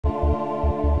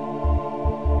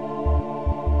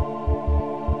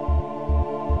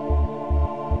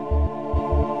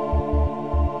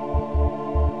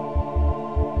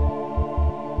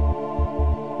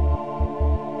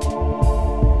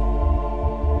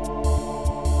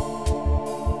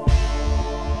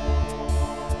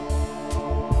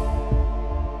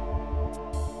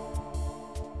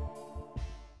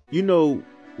You know,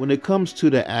 when it comes to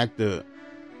the actor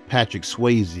Patrick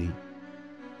Swayze,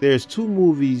 there's two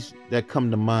movies that come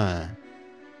to mind,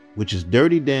 which is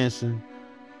Dirty Dancing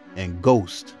and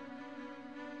Ghost.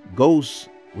 Ghost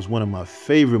was one of my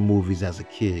favorite movies as a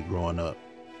kid growing up.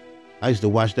 I used to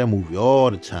watch that movie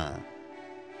all the time.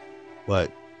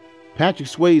 But Patrick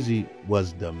Swayze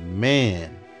was the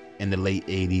man in the late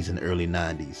 80s and early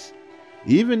 90s.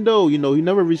 Even though, he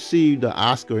never received an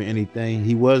Oscar or anything,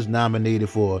 he was nominated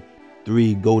for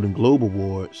 3 Golden Globe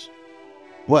Awards.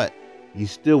 But he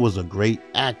still was a great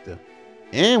actor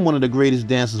and one of the greatest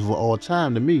dancers of all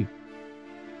time to me.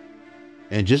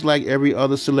 And just like every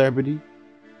other celebrity,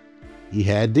 he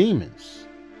had demons.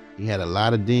 He had a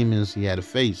lot of demons he had to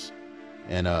face.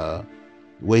 And the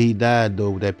way he died,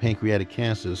 though, with that pancreatic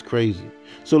cancer is crazy.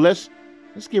 So let's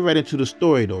get right into the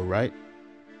story, though, right?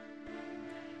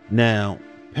 Now,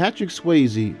 Patrick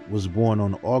Swayze was born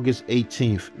on August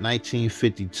 18th,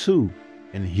 1952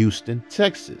 in Houston,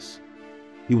 Texas.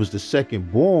 He was the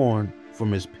second born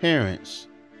from his parents.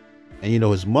 And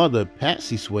his mother,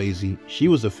 Patsy Swayze, she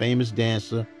was a famous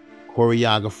dancer,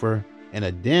 choreographer, and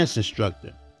a dance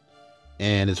instructor.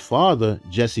 And his father,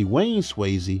 Jesse Wayne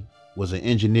Swayze, was an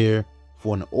engineer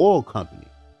for an oil company.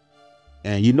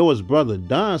 And his brother,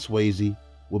 Don Swayze,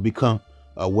 would become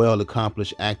a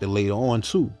well-accomplished actor later on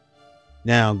too.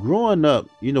 Now, growing up,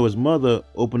 his mother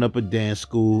opened up a dance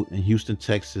school in Houston,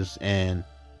 Texas, and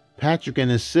Patrick and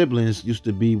his siblings used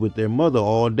to be with their mother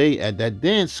all day at that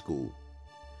dance school.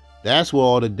 That's where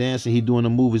all the dancing he do in the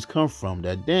movies come from,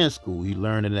 that dance school. He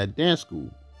learned in that dance school.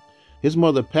 His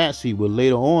mother, Patsy, would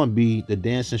later on be the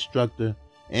dance instructor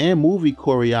and movie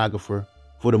choreographer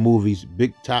for the movies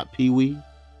Big Top Pee-wee,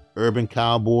 Urban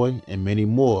Cowboy, and many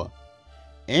more.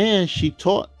 And she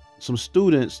taught some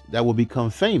students that would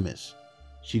become famous.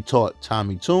 She taught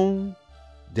Tommy Tune,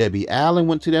 Debbie Allen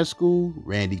went to that school,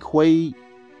 Randy Quaid.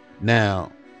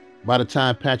 Now, by the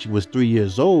time Patrick was 3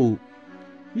 years old,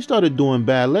 he started doing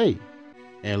ballet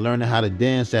and learning how to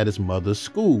dance at his mother's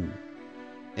school.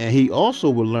 And he also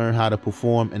would learn how to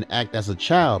perform and act as a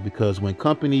child, because when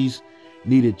companies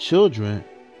needed children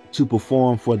to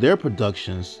perform for their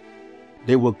productions,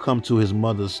 they would come to his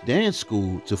mother's dance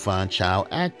school to find child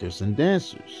actors and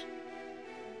dancers.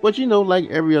 But like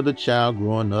every other child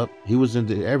growing up, he was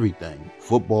into everything: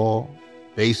 football,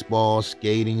 baseball,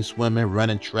 skating, swimming,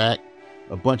 running track,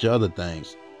 a bunch of other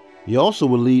things. He also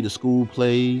would lead the school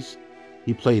plays.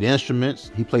 He played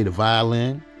instruments, he played the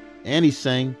violin, and he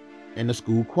sang in the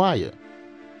school choir.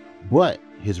 But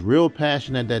his real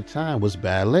passion at that time was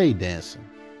ballet dancing.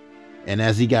 And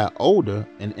as he got older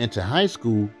and into high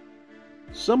school,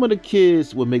 some of the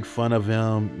kids would make fun of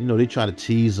him. They try to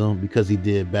tease him because he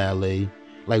did ballet.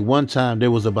 Like one time there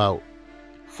was about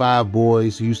 5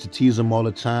 boys who used to tease him all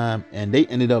the time, and they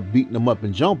ended up beating him up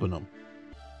and jumping him.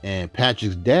 And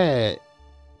Patrick's dad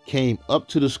came up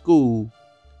to the school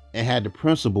and had the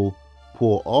principal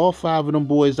pull all 5 of them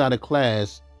boys out of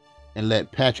class and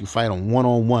let Patrick fight them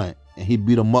one-on-one. And he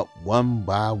beat them up one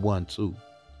by one too.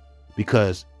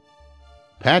 Because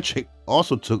Patrick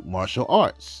also took martial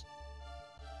arts.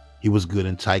 He was good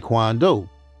in Taekwondo.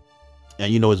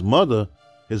 And his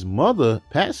mother,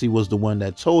 Patsy, was the one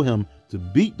that told him to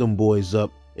beat them boys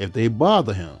up if they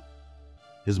bother him.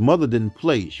 His mother didn't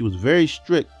play. She was very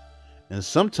strict, and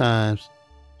sometimes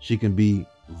she can be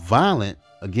violent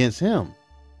against him.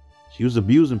 She was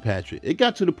abusing Patrick. It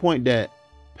got to the point that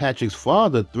Patrick's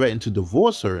father threatened to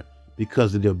divorce her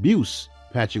because of the abuse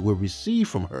Patrick would receive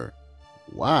from her.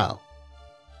 Wow.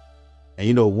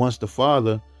 And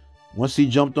once he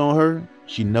jumped on her,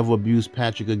 she never abused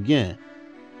Patrick again.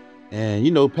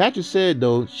 And Patrick said,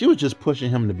 though, she was just pushing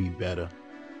him to be better.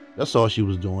 That's all she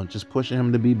was doing, just pushing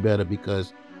him to be better,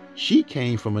 because she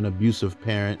came from an abusive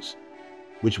parents,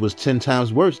 which was 10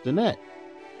 times worse than that.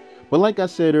 But like I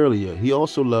said earlier, he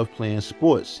also loved playing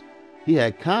sports. He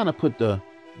had kind of put the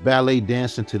ballet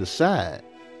dancing to the side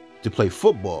to play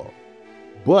football.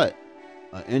 But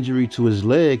an injury to his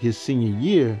leg his senior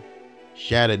year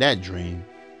shattered that dream.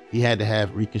 He had to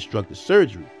have reconstructive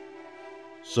surgery.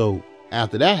 So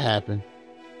after that happened,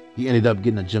 he ended up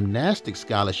getting a gymnastics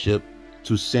scholarship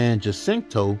to San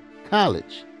Jacinto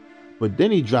College. But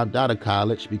then he dropped out of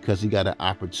college because he got an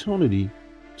opportunity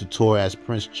to tour as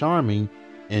Prince Charming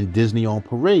in Disney on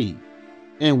Parade,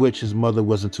 in which his mother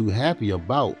wasn't too happy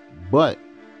about. But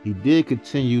he did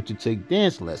continue to take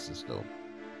dance lessons though.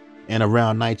 And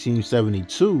around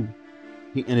 1972,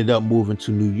 he ended up moving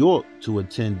to New York to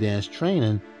attend dance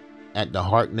training at the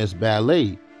Harkness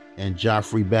Ballet and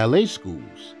Joffrey Ballet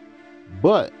schools.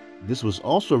 But this was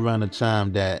also around the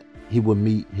time that he would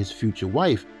meet his future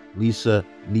wife, Lisa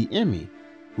Niemi.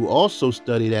 who also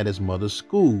studied at his mother's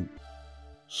school.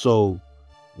 So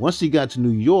once he got to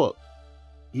New York,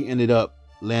 he ended up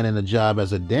landing a job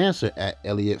as a dancer at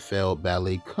Elliott Feld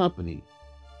Ballet Company.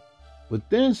 But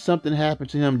then something happened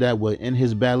to him that would end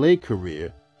his ballet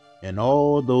career and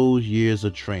all those years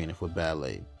of training for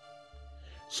ballet.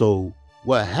 So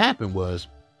what happened was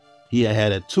he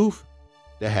had a tooth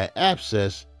that had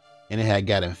abscess, and it had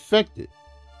got infected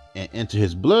and entered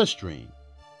his bloodstream,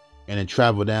 and it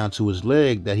traveled down to his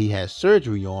leg that he had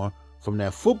surgery on from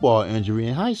that football injury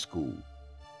in high school.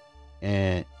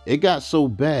 And it got so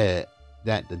bad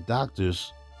that the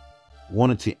doctors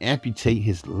wanted to amputate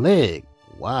his leg.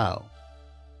 Wow.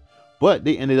 But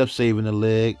they ended up saving the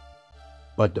leg.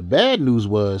 But the bad news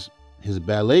was his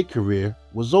ballet career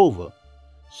was over.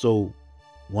 So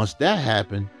once that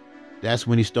happened, that's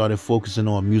when he started focusing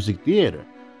on music theater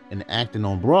and acting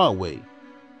on Broadway.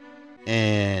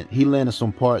 And he landed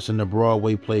some parts in the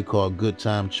Broadway play called Good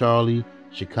Time Charlie,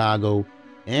 Chicago,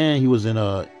 and he was in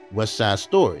a West Side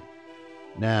Story.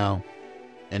 Now,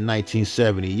 in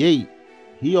 1978,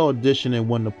 he auditioned and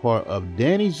won the part of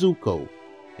Danny Zuko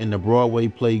in the Broadway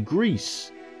play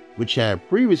Grease, which had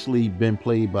previously been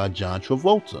played by John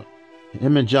Travolta.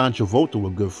 Him and John Travolta were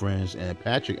good friends, and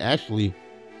Patrick actually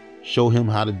showed him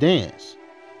how to dance.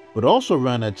 But also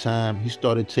around that time, he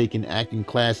started taking acting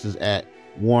classes at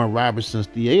Warren Robertson's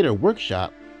Theater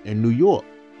Workshop in New York,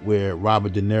 where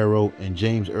Robert De Niro and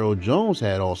James Earl Jones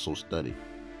had also studied.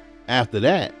 After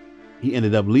that, he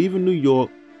ended up leaving New York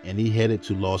and he headed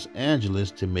to Los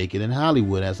Angeles to make it in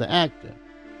Hollywood as an actor.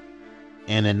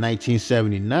 And in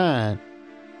 1979,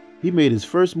 he made his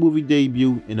first movie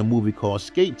debut in a movie called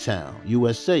Skate Town,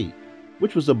 USA,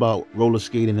 which was about roller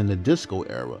skating in the disco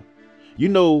era. You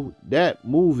know, that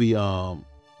movie,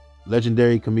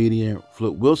 legendary comedian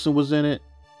Flip Wilson was in it,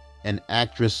 and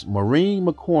actress Maureen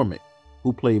McCormick,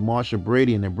 who played Marsha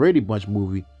Brady in the Brady Bunch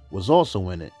movie, was also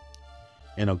in it.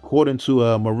 And according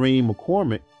to Maureen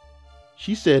McCormick,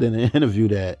 she said in an interview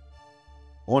that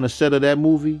on the set of that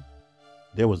movie,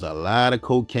 there was a lot of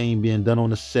cocaine being done on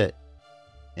the set,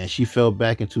 and she fell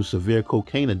back into severe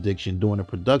cocaine addiction during the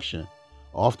production,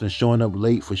 often showing up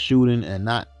late for shooting and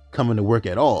not coming to work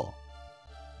at all.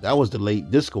 That was the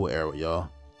late disco era, y'all.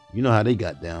 You know how they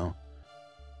got down.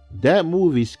 That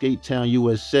movie, Skate Town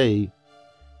USA,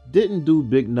 didn't do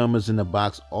big numbers in the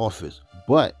box office,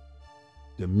 but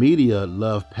the media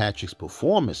loved Patrick's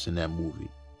performance in that movie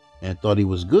and thought he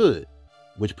was good,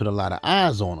 which put a lot of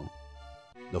eyes on him.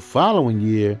 The following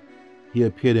year, he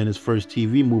appeared in his first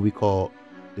TV movie called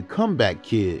The Comeback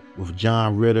Kid with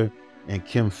John Ritter and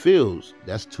Kim Fields.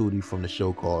 That's Tootie from the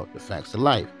show called The Facts of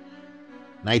Life.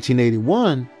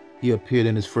 1981, he appeared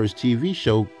in his first TV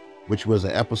show, which was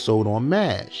an episode on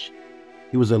MASH.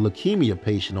 He was a leukemia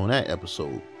patient on that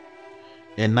episode.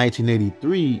 In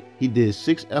 1983, he did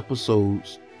 6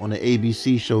 episodes on the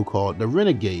ABC show called The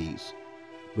Renegades.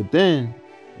 But then,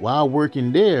 while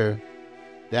working there,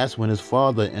 that's when his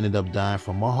father ended up dying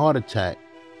from a heart attack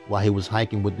while he was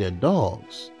hiking with their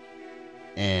dogs.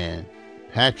 And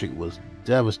Patrick was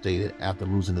devastated after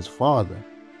losing his father.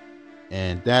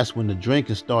 And that's when the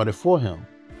drinking started for him,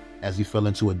 as he fell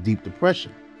into a deep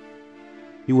depression.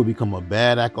 He would become a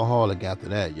bad alcoholic after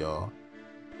that, y'all.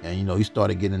 And you know, he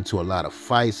started getting into a lot of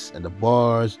fights at the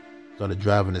bars, started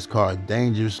driving his car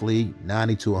dangerously,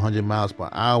 90 to 100 miles per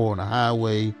hour on the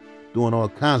highway, doing all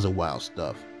kinds of wild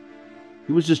stuff.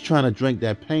 He was just trying to drink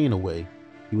that pain away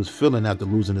he was feeling after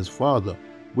losing his father,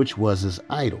 which was his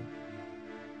idol.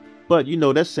 But you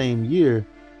know, that same year,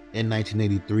 in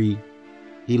 1983,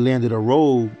 he landed a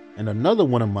role in another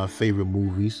one of my favorite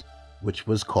movies, which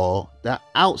was called The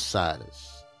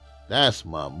Outsiders. That's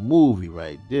my movie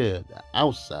right there, The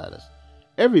Outsiders.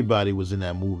 Everybody was in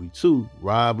that movie too.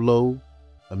 Rob Lowe,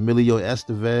 Emilio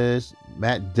Estevez,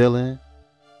 Matt Dillon,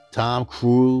 Tom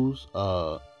Cruise,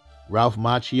 Ralph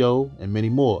Macchio, and many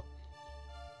more.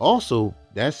 Also,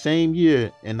 that same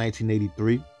year in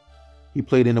 1983, he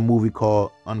played in a movie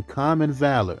called Uncommon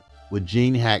Valor with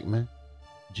Gene Hackman.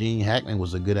 Gene Hackman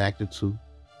was a good actor too.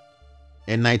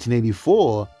 In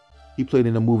 1984, he played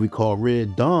in a movie called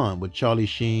Red Dawn with Charlie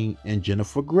Sheen and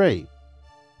Jennifer Grey.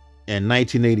 In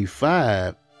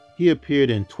 1985, he appeared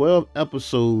in 12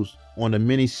 episodes on a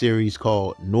miniseries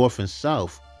called North and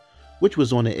South, which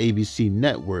was on the ABC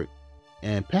network.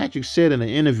 And Patrick said in an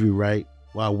interview, right,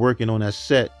 while working on that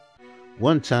set,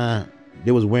 one time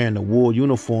they was wearing the wool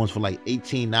uniforms for like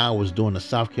 18 hours during the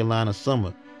South Carolina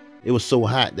summer. It was so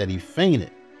hot that he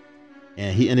fainted.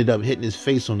 And he ended up hitting his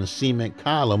face on the cement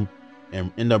column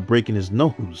and ended up breaking his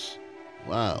nose.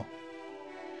 Wow.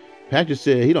 Patrick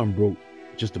said he done broke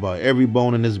just about every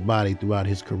bone in his body throughout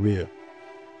his career.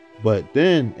 But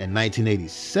then in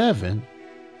 1987,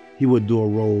 he would do a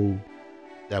role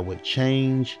that would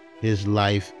change his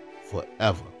life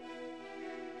forever.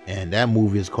 And that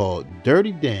movie is called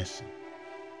Dirty Dancing.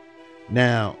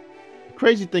 Now, the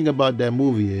crazy thing about that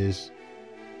movie is,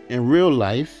 in real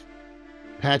life,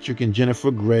 Patrick and Jennifer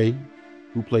Grey,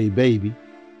 who played Baby,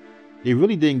 they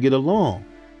really didn't get along.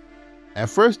 At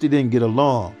first, they didn't get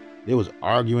along. They was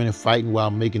arguing and fighting while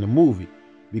making the movie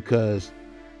because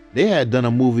they had done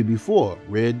a movie before,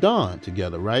 Red Dawn,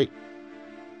 together, right?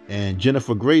 And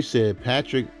Jennifer Grey said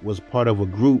Patrick was part of a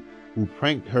group who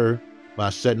pranked her by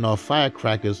setting off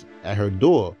firecrackers at her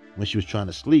door when she was trying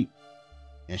to sleep.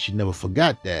 And she never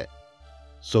forgot that.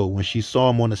 So when she saw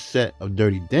him on the set of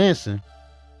Dirty Dancing,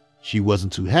 she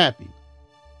wasn't too happy.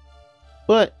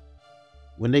 But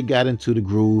when they got into the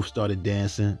groove, started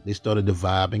dancing, they started to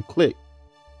vibe and click.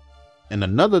 And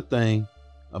another thing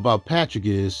about Patrick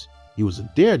is he was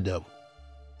a daredevil.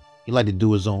 He liked to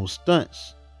do his own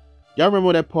stunts. Y'all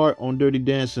remember that part on Dirty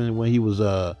Dancing when he was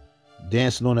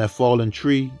dancing on that fallen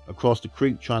tree across the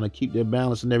creek trying to keep their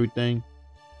balance and everything?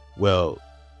 Well,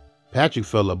 Patrick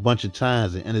fell a bunch of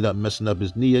times and ended up messing up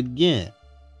his knee again.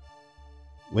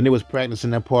 When they was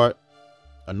practicing that part,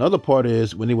 another part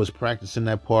is when he was practicing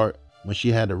that part, when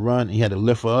she had to run and he had to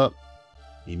lift her up,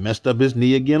 he messed up his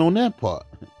knee again on that part.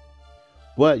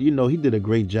 But, you know, he did a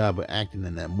great job of acting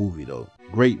in that movie, though.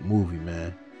 Great movie,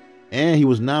 man. And he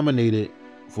was nominated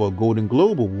for a Golden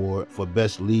Globe Award for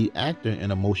Best Lead Actor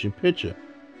in a Motion Picture.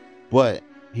 But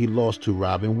he lost to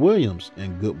Robin Williams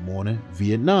in Good Morning,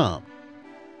 Vietnam.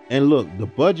 And look, the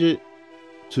budget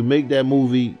to make that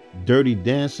movie Dirty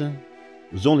Dancing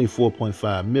was only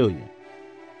 $4.5 million.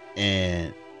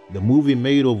 And the movie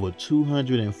made over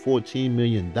 $214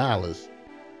 million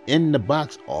in the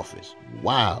box office.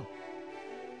 Wow.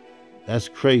 That's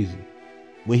crazy.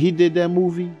 When he did that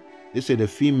movie, they said the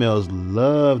females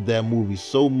loved that movie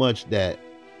so much that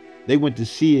they went to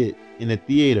see it in the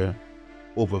theater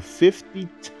over 50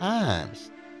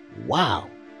 times. Wow.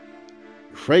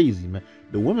 Crazy, man.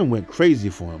 The women went crazy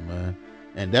for him, man.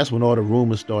 And that's when all the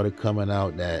rumors started coming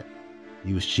out that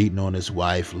he was cheating on his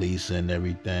wife, Lisa, and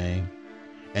everything.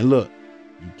 And look,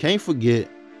 you can't forget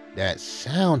that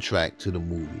soundtrack to the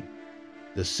movie.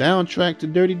 The soundtrack to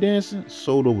Dirty Dancing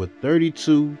sold over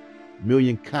 32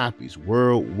 million copies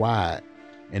worldwide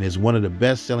and is one of the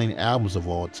best-selling albums of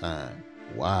all time.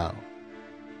 Wow.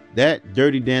 That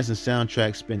Dirty Dancing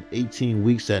soundtrack spent 18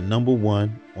 weeks at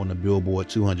 #1 on the Billboard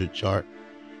 200 chart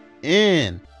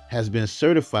and has been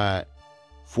certified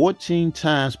 14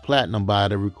 times platinum by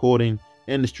the Recording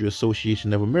Industry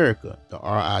Association of America, the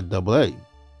RIAA.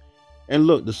 And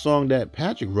look, the song that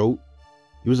Patrick wrote,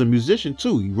 he was a musician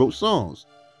too. He wrote songs.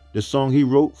 The song he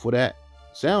wrote for that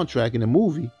soundtrack in the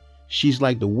movie, She's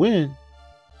Like the Wind,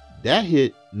 that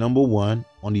hit #1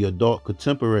 on the Adult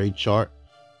Contemporary chart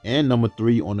and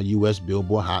 #3 on the US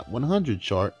Billboard Hot 100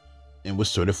 chart and was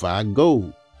certified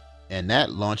gold. And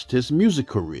that launched his music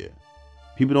career.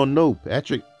 People don't know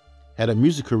Patrick had a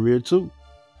music career too.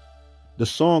 The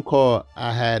song called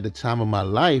I Had the Time of My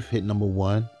Life hit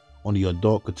 #1 on the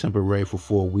Adult Contemporary for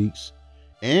 4 weeks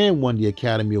and won the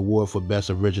Academy Award for Best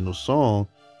Original Song,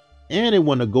 and it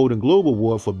won a Golden Globe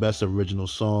Award for Best Original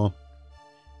Song,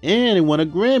 and it won a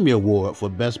Grammy Award for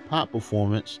Best Pop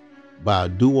Performance by a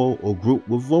duo or group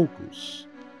with vocals.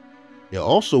 It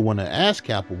also won an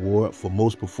ASCAP Award for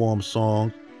Most Performed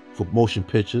Songs for Motion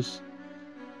Pictures,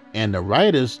 and the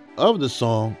writers of the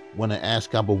song won an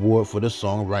ASCAP Award for the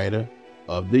Songwriter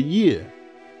of the Year.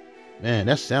 Man,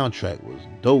 that soundtrack was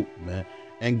dope, man.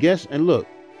 And look,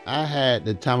 I Had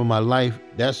the Time of My Life,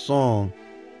 that song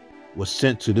was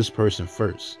sent to this person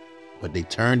first, but they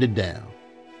turned it down.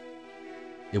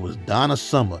 It was Donna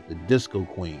Summer, the disco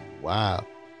queen. Wow.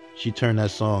 She turned that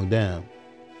song down.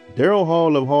 Daryl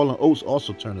Hall of Hall & Oates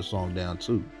also turned the song down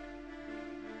too.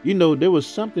 You know, there was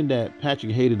something that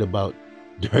Patrick hated about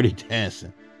Dirty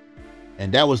Dancing,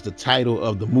 and that was the title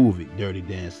of the movie, Dirty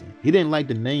Dancing. He didn't like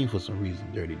the name for some reason,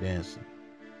 Dirty Dancing.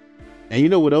 And you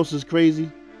know what else is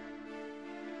crazy?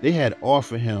 They had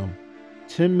offered him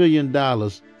 $10 million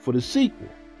for the sequel.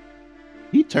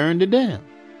 He turned it down.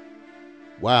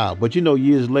 Wow. But you know,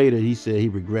 years later, he said he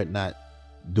regret not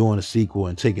doing a sequel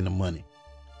and taking the money.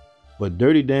 But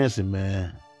Dirty Dancing,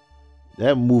 man,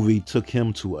 that movie took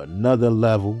him to another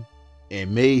level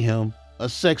and made him a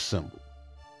sex symbol.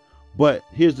 But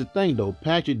here's the thing though,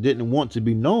 Patrick didn't want to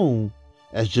be known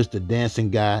as just a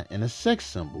dancing guy and a sex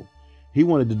symbol. He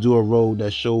wanted to do a role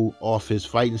that showed off his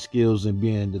fighting skills and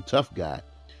being the tough guy.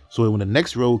 So when the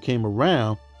next role came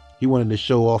around, he wanted to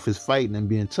show off his fighting and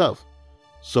being tough.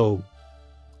 So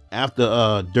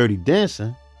after Dirty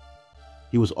Dancing,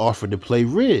 he was offered to play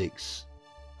Riggs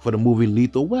for the movie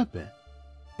Lethal Weapon,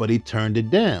 but he turned it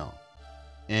down.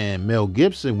 And Mel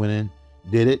Gibson went in,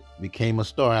 did it, became a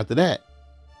star after that.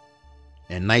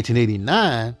 In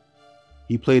 1989,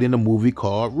 he played in a movie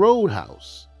called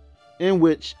Roadhouse, in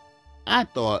which I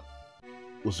thought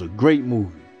was a great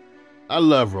movie. I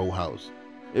love Roadhouse.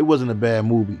 It wasn't a bad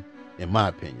movie, in my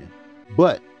opinion.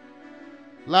 But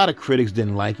a lot of critics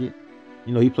didn't like it.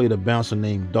 You know, he played a bouncer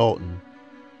named Dalton.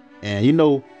 And you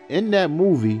know, in that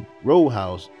movie,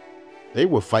 Roadhouse, they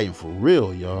were fighting for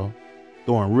real, y'all.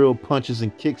 Throwing real punches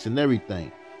and kicks and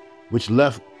everything, which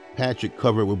left Patrick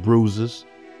covered with bruises,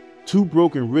 2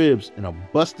 broken ribs, and a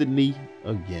busted knee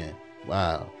again.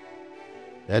 Wow.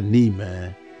 That knee,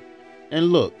 man. And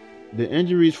look, the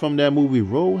injuries from that movie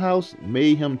Roadhouse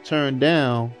made him turn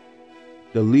down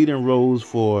the leading roles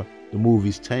for the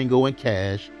movies Tango and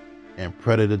Cash and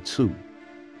Predator 2.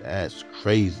 That's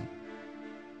crazy.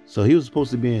 So he was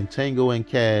supposed to be in Tango and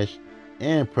Cash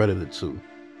and Predator 2.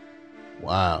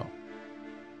 Wow.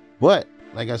 But,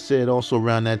 like I said, also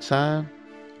around that time,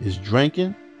 his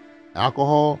drinking,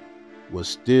 alcohol, was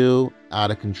still out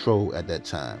of control at that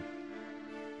time.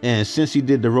 And since he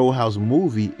did the Roadhouse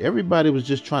movie, everybody was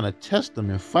just trying to test him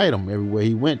and fight him everywhere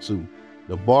he went to,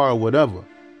 the bar or whatever.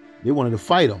 They wanted to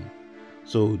fight him.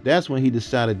 So that's when he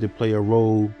decided to play a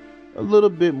role a little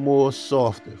bit more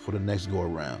softer for the next go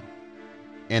around.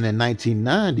 And in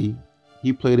 1990,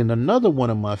 he played in another one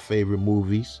of my favorite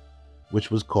movies, which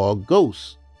was called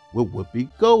Ghost, with Whoopi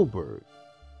Goldberg.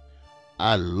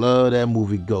 I love that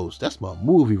movie Ghost. That's my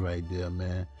movie right there,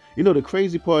 man. You know, the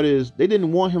crazy part is they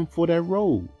didn't want him for that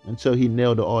role until he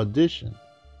nailed the audition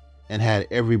and had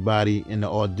everybody in the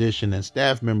audition and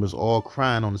staff members all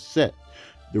crying on the set.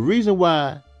 The reason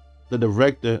why the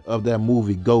director of that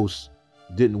movie Ghost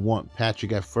didn't want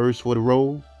Patrick at first for the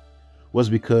role was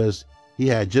because he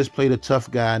had just played a tough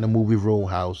guy in the movie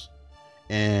Roadhouse,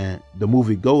 and the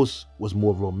movie Ghost was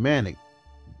more romantic.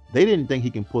 They didn't think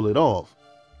he can pull it off.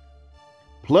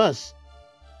 Plus,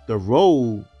 the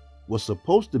role was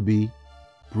supposed to be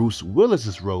Bruce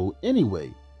Willis's role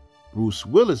anyway. Bruce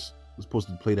Willis was supposed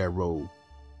to play that role.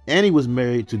 And he was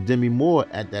married to Demi Moore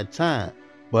at that time.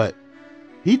 But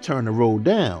he turned the role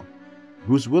down.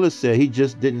 Bruce Willis said he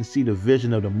just didn't see the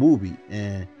vision of the movie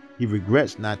and he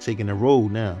regrets not taking the role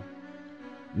now.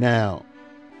 Now,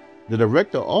 the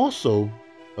director also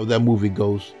of that movie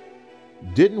Ghost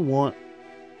didn't want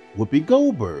Whoopi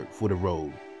Goldberg for the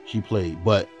role she played,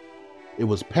 but it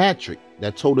was Patrick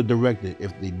that told the director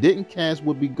if they didn't cast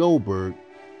Whoopi Goldberg,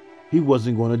 he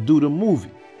wasn't going to do the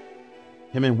movie.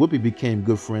 Him and Whoopi became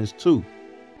good friends too.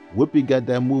 Whoopi got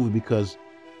that movie because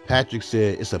Patrick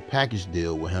said it's a package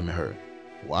deal with him and her.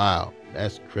 Wow,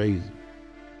 that's crazy.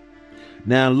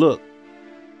 Now look,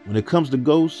 when it comes to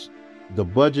Ghost, the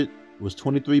budget was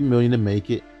 $23 million to make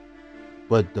it,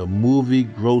 but the movie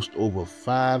grossed over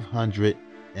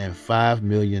 $505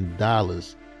 million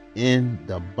in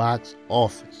the box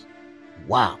office.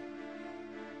 Wow,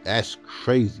 that's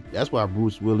crazy. That's why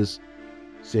Bruce Willis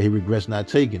said he regrets not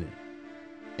taking it.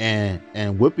 And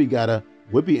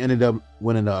Whoopi ended up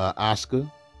winning an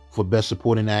Oscar for Best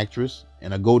Supporting Actress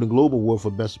and a Golden Globe Award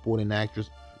for Best Supporting Actress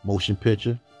Motion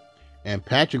Picture. And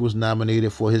Patrick was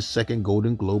nominated for his second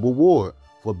Golden Globe Award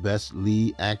for Best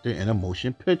Lead Actor in a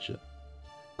Motion Picture.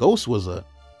 Ghost was a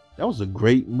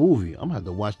great movie. I'm gonna have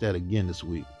to watch that again this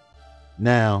week.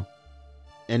 Now,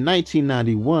 in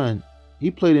 1991,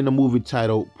 he played in a movie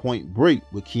titled Point Break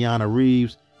with Keanu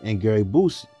Reeves and Gary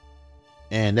Busey.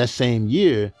 And that same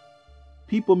year,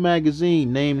 People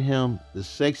magazine named him the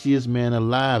sexiest man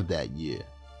alive that year.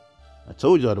 I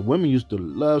told y'all the women used to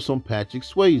love some Patrick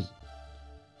Swayze.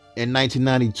 In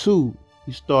 1992,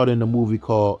 he starred in a movie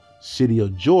called City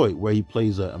of Joy, where he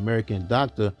plays an American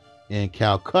doctor in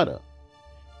Calcutta.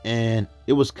 And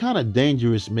it was kind of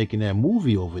dangerous making that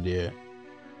movie over there.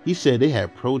 He said they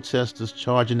had protesters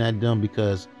charging at them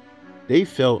because they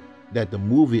felt that the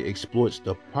movie exploits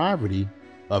the poverty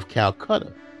of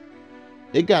Calcutta.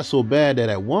 It got so bad that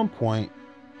at one point,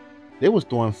 they was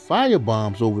throwing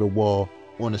firebombs over the wall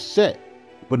on the set,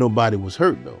 but nobody was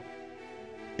hurt though.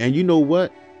 And you know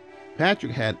what?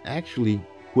 Patrick had actually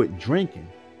quit drinking.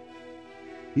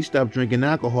 He stopped drinking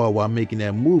alcohol while making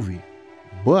that movie.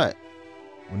 But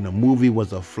when the movie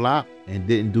was a flop and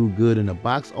didn't do good in the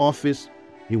box office,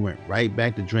 he went right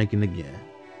back to drinking again.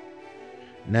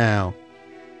 Now,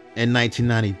 in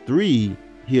 1993,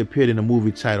 he appeared in a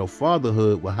movie titled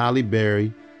Fatherhood with Halle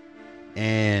Berry.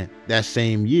 And that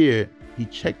same year, he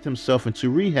checked himself into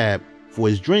rehab for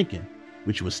his drinking,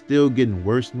 which was still getting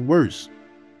worse and worse.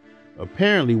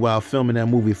 Apparently, while filming that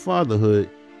movie Fatherhood,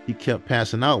 he kept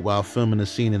passing out while filming the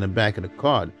scene in the back of the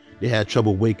car. They had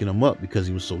trouble waking him up because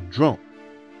he was so drunk.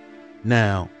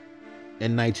 Now,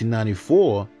 in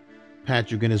 1994,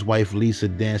 Patrick and his wife Lisa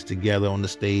danced together on the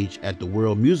stage at the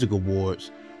World Music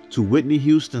Awards to Whitney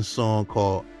Houston's song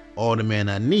called All the Man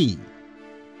I Need.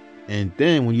 And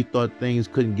then when you thought things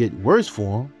couldn't get worse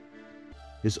for him,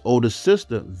 his older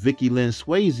sister, Vicki Lynn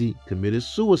Swayze, committed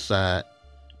suicide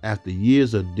after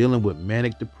years of dealing with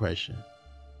manic depression.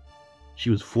 She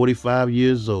was 45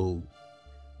 years old.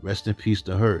 Rest in peace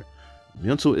to her.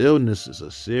 Mental illness is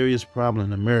a serious problem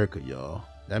in America, y'all.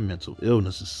 That mental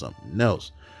illness is something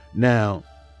else. Now,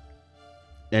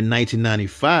 in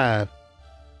 1995,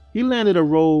 he landed a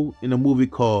role in a movie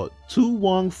called Tu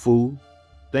Wong Fu,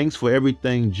 Thanks for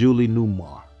Everything, Julie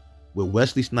Newmar, with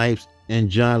Wesley Snipes and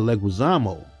John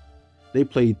Leguizamo. They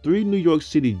played 3 New York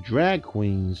City drag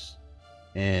queens,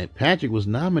 and Patrick was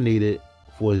nominated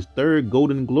for his 3rd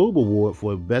Golden Globe Award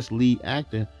for Best Lead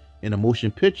Actor in a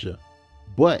Motion Picture,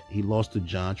 but he lost to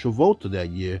John Travolta that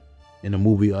year in the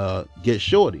movie Get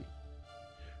Shorty.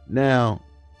 Now,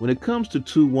 when it comes to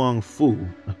Tu Wong Fu,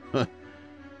 in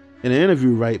an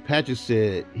interview, right, Patrick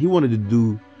said he wanted to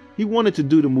do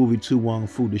the movie Tu Wong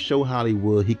Fu to show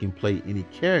Hollywood he can play any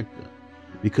character,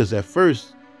 because at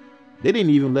first they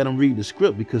didn't even let him read the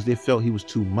script because they felt he was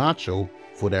too macho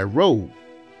for that role.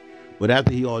 But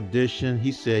after he auditioned,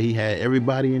 he said he had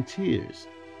everybody in tears,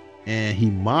 and he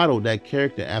modeled that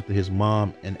character after his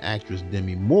mom and actress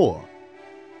Demi Moore.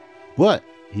 But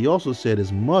he also said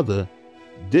his mother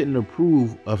didn't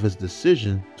approve of his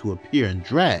decision to appear in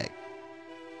drag.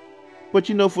 But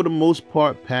you know, for the most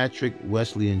part, Patrick,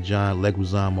 Wesley, and John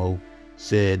Leguizamo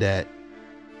said that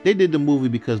they did the movie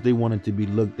because they wanted to be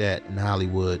looked at in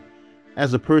Hollywood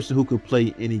as a person who could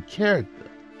play any character.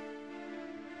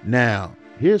 Now,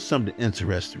 here's something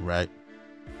interesting, right?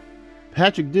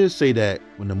 Patrick did say that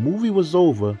when the movie was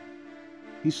over,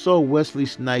 he saw Wesley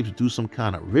Snipes do some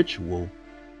kind of ritual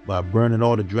by burning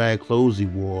all the drag clothes he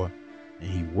wore, and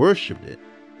he worshipped it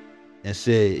and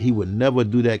said he would never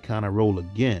do that kind of role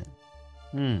again.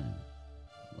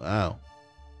 Wow.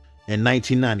 In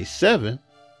 1997,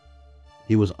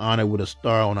 he was honored with a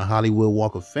star on the Hollywood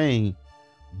Walk of Fame,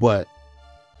 but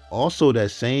also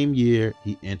that same year,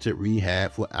 he entered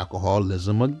rehab for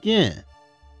alcoholism again.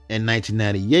 In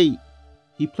 1998,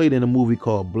 he played in a movie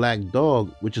called Black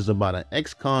Dog, which is about an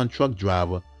ex-con truck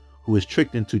driver who is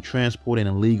tricked into transporting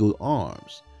illegal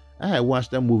arms. I had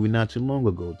watched that movie not too long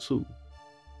ago too.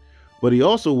 But he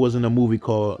also was in a movie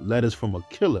called Letters from a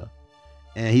Killer.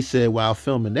 And he said while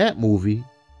filming that movie,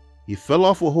 he fell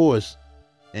off a horse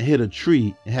and hit a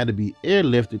tree and had to be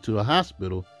airlifted to the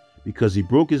hospital because he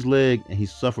broke his leg and he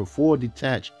suffered 4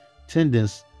 detached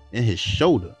tendons in his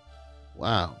shoulder.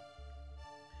 Wow.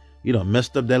 He done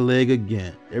messed up that leg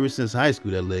again. Ever since high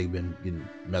school, that leg been getting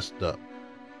messed up.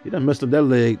 He done messed up that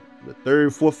leg the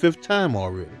 3rd, 4th, 5th time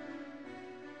already.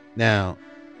 Now,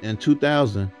 in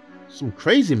 2000, some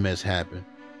crazy mess happened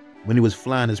when he was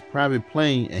flying his private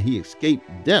plane and he escaped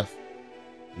death.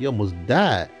 He almost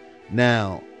died.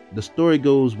 Now, the story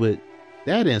goes with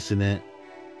that incident,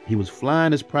 he was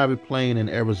flying his private plane in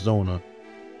Arizona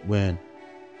when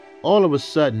all of a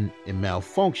sudden it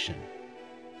malfunctioned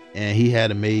and he had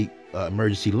to make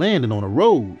emergency landing on a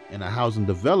road in a housing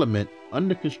development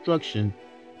under construction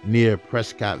near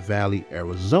Prescott Valley,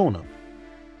 Arizona.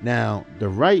 Now, the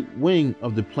right wing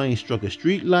of the plane struck a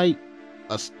street light,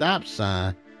 a stop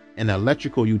sign, an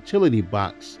electrical utility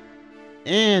box,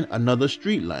 and another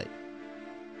street light.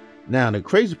 Now, the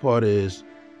crazy part is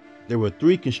there were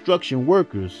 3 construction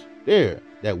workers there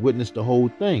that witnessed the whole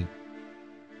thing.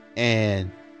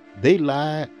 And they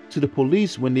lied to the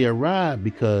police when they arrived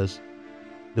because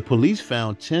the police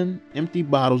found 10 empty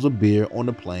bottles of beer on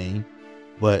the plane,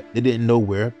 but they didn't know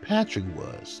where Patrick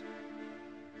was.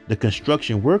 The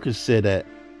construction workers said that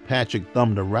Patrick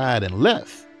thumbed a ride and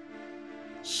left.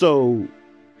 So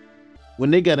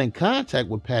when they got in contact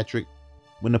with Patrick,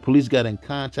 when the police got in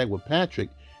contact with Patrick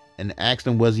and asked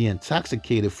him was he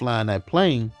intoxicated flying that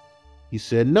plane, he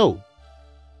said no.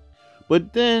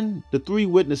 But then the 3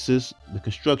 witnesses, the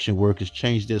construction workers,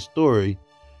 changed their story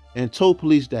and told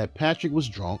police that Patrick was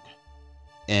drunk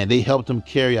and they helped him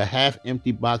carry a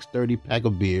half-empty box 30 pack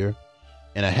of beer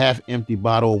and a half-empty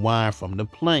bottle of wine from the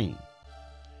plane.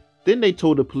 Then they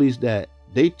told the police that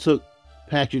they took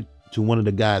Patrick to one of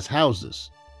the guys' houses.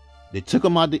 They took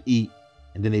him out to eat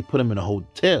and then they put him in a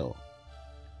hotel.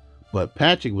 But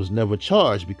Patrick was never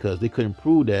charged because they couldn't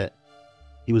prove that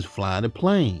he was flying the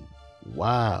plane.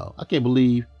 Wow, I can't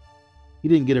believe he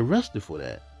didn't get arrested for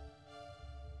that.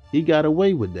 He got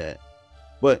away with that.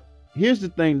 But here's the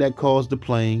thing that caused the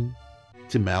plane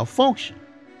to malfunction.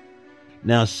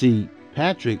 Now see,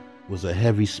 Patrick was a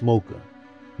heavy smoker.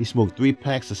 He smoked 3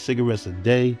 packs of cigarettes a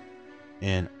day,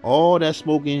 and all that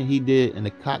smoking he did in the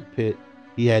cockpit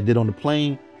did on the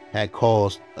plane had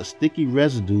caused a sticky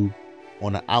residue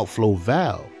on the outflow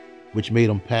valve, which made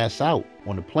him pass out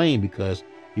on the plane because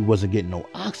he wasn't getting no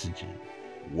oxygen.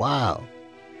 Wow.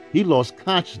 He lost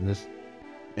consciousness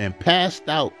and passed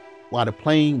out while the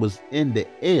plane was in the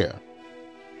air.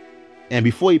 And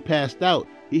before he passed out,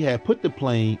 he had put the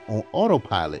plane on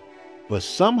autopilot, but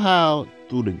somehow,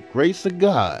 through the grace of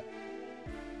God,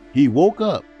 he woke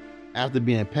up after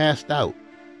being passed out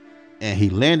and he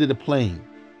landed the plane.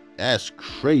 That's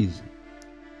crazy.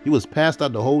 He was passed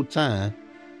out the whole time,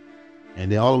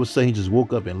 and then all of a sudden he just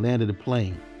woke up and landed the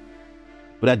plane.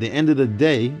 But at the end of the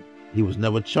day, he was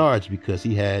never charged because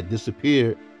he had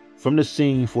disappeared from the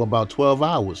scene for about 12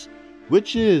 hours,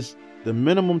 which is the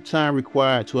minimum time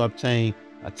required to obtain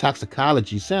a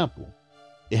toxicology sample.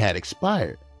 It had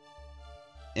expired,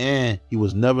 and he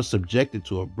was never subjected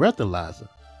to a breathalyzer.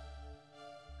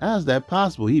 How is that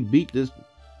possible? He beat this,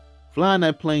 flying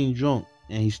that plane drunk,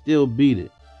 and he still beat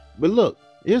it. But look,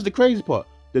 here's the crazy part.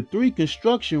 The 3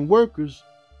 construction workers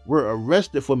were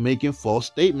arrested for making false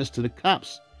statements to the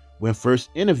cops when first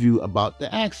interviewed about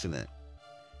the accident.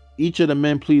 Each of the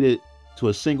men pleaded to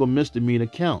a single misdemeanor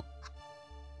count.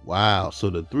 Wow, so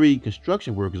the 3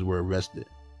 construction workers were arrested.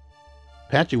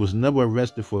 Patrick was never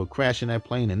arrested for crashing that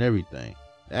plane and everything.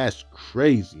 That's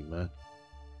crazy, man.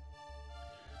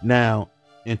 Now,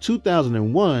 in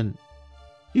 2001,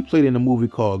 he played in a movie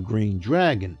called Green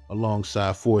Dragon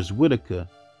alongside Forrest Whitaker,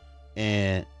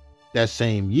 and that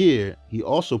same year, he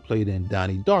also played in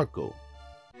Donnie Darko.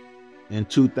 In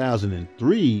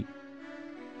 2003,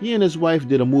 he and his wife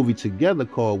did a movie together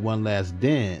called One Last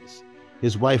Dance.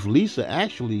 His wife Lisa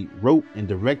actually wrote and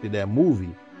directed that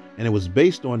movie, and it was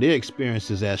based on their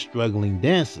experiences as struggling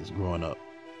dancers growing up.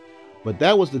 But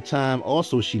that was the time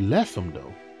also she left him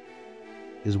though.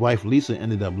 His wife Lisa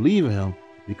ended up leaving him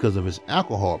because of his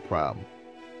alcohol problem.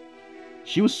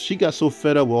 She got so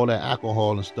fed up with all that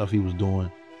alcohol and stuff he was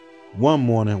doing. One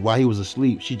morning while he was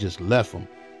asleep, she just left him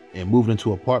and moved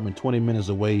into an apartment 20 minutes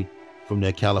away from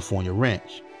their California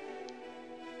ranch.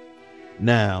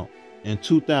 Now, in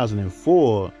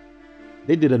 2004,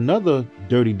 they did another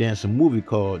Dirty Dancing movie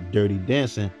called Dirty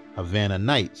Dancing Havana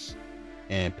Nights,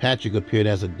 and Patrick appeared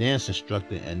as a dance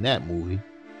instructor in that movie.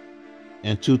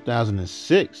 In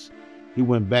 2006, he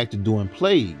went back to doing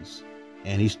plays,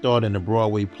 and he starred in a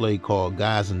Broadway play called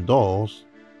Guys and Dolls.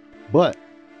 But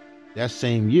that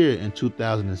same year, in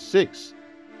 2006,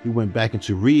 he went back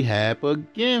into rehab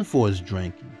again for his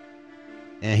drinking.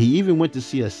 And he even went to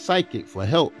see a psychic for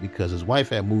help because his wife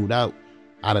had moved out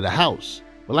of the house.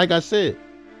 But like I said,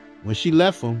 when she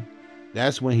left him,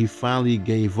 that's when he finally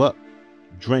gave up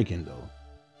drinking though.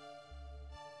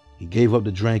 He gave up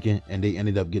the drinking and they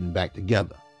ended up getting back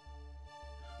together.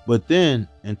 But then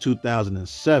in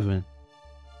 2007,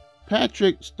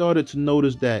 Patrick started to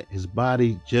notice that his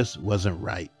body just wasn't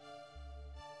right.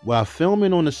 While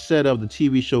filming on the set of the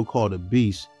TV show called The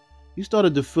Beast, he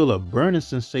started to feel a burning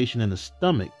sensation in the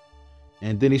stomach,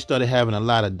 and then he started having a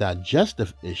lot of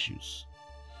digestive issues.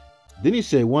 Then he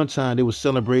said one time they were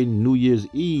celebrating New Year's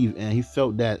Eve and he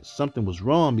felt that something was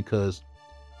wrong because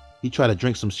he tried to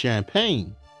drink some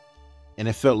champagne and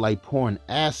it felt like pouring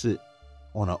acid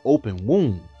on an open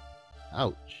wound.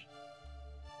 Ouch.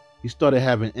 He started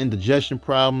having indigestion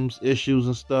problems, issues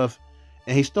and stuff,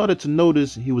 and he started to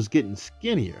notice he was getting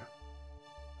skinnier.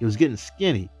 He was getting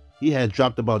skinny. He had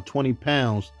dropped about 20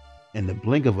 pounds in the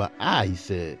blink of an eye, he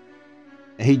said.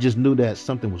 And he just knew that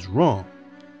something was wrong.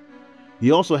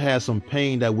 He also had some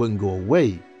pain that wouldn't go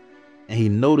away. And he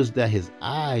noticed that his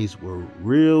eyes were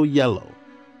real yellow.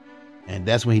 And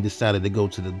that's when he decided to go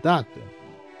to the doctor.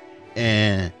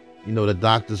 And, the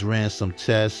doctors ran some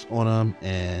tests on him.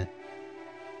 And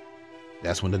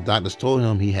that's when the doctors told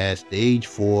him he had stage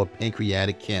 4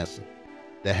 pancreatic cancer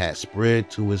that had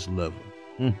spread to his liver.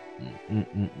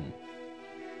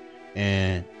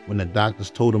 And when the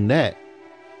doctors told him that,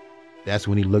 that's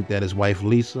when he looked at his wife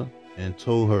Lisa and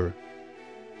told her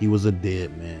he was a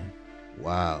dead man.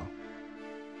 Wow.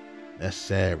 That's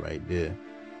sad right there.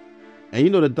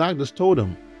 And the doctors told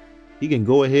him he can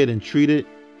go ahead and treat it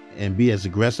and be as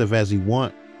aggressive as he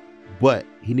want, but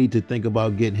he need to think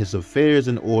about getting his affairs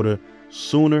in order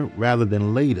sooner rather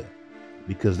than later,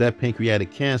 because that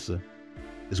pancreatic cancer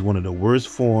is one of the worst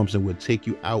forms and will take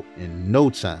you out in no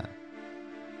time.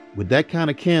 With that kind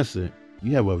of cancer,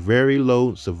 you have a very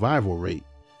low survival rate.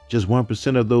 Just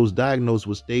 1% of those diagnosed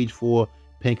with stage 4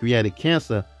 pancreatic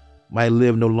cancer might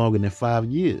live no longer than 5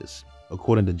 years,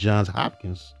 according to Johns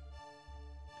Hopkins.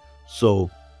 So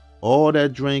all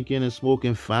that drinking and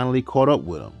smoking finally caught up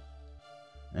with him.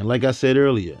 And like I said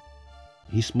earlier,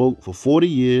 he smoked for 40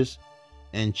 years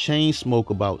and chain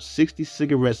smoked about 60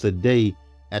 cigarettes a day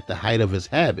at the height of his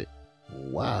habit.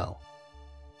 Wow.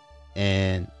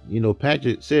 And,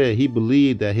 Patrick said he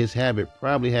believed that his habit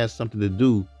probably had something to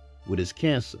do with his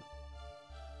cancer.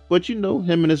 But, him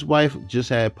and his wife just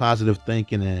had positive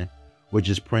thinking and were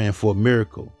just praying for a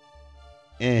miracle.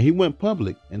 And he went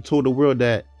public and told the world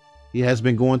that he has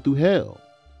been going through hell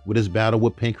with his battle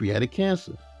with pancreatic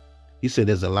cancer. He said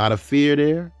there's a lot of fear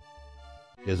there.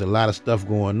 There's a lot of stuff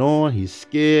going on. He's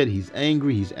scared. He's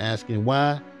angry. He's asking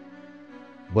why.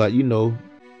 But,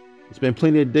 it's been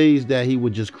plenty of days that he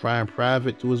would just cry in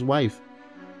private to his wife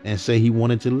and say he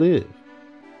wanted to live.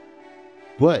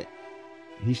 But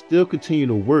he still continued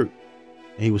to work,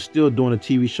 and he was still doing a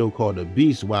TV show called The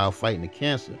Beast while fighting the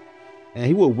cancer. And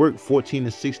he would work 14 to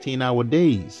 16-hour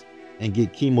days and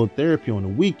get chemotherapy on the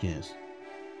weekends.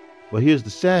 But here's the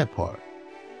sad part.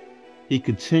 He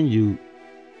continued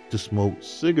to smoke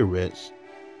cigarettes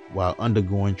while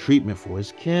undergoing treatment for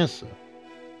his cancer.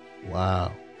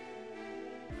 Wow.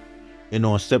 And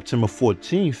on September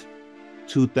 14th,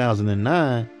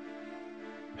 2009,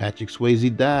 Patrick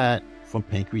Swayze died from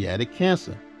pancreatic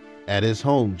cancer at his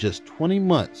home just 20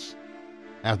 months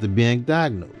after being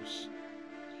diagnosed.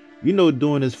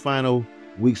 During his final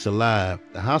weeks alive,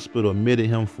 the hospital admitted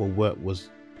him for what was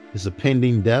his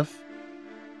impending death,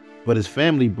 but his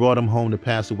family brought him home to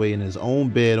pass away in his own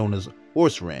bed on his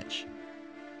horse ranch.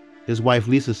 His wife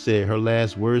Lisa said her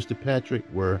last words to Patrick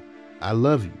were, "I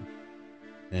love you."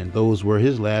 And those were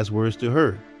his last words to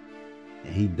her.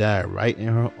 And he died right in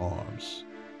her arms.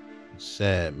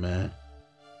 Sad, man.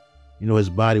 His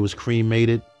body was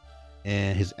cremated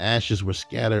and his ashes were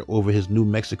scattered over his New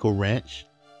Mexico ranch.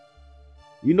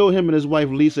 Him and his wife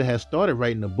Lisa had started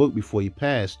writing a book before he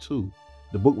passed too.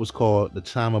 The book was called The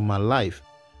Time of My Life,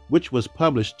 which was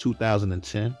published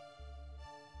 2010.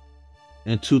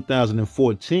 In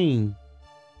 2014,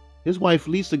 his wife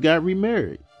Lisa got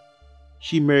remarried.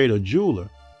 She married a jeweler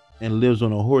and lives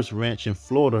on a horse ranch in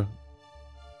Florida.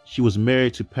 She was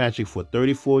married to Patrick for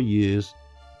 34 years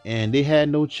and they had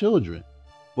no children,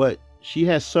 but she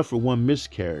had suffered one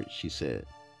miscarriage, she said.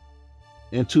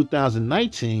 In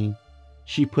 2019,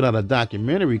 she put out a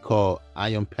documentary called I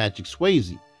Am Patrick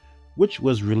Swayze, which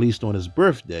was released on his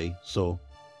birthday, so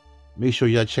make sure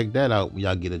y'all check that out when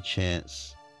y'all get a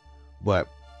chance. But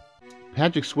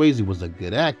Patrick Swayze was a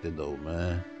good actor though,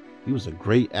 man. He was a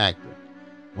great actor.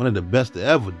 One of the best to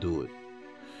ever do it.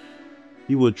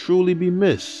 He will truly be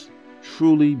missed.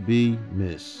 Truly be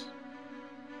missed.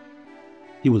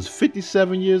 He was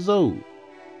 57 years old.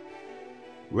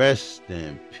 Rest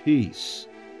in peace,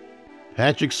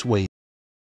 Patrick Swayze.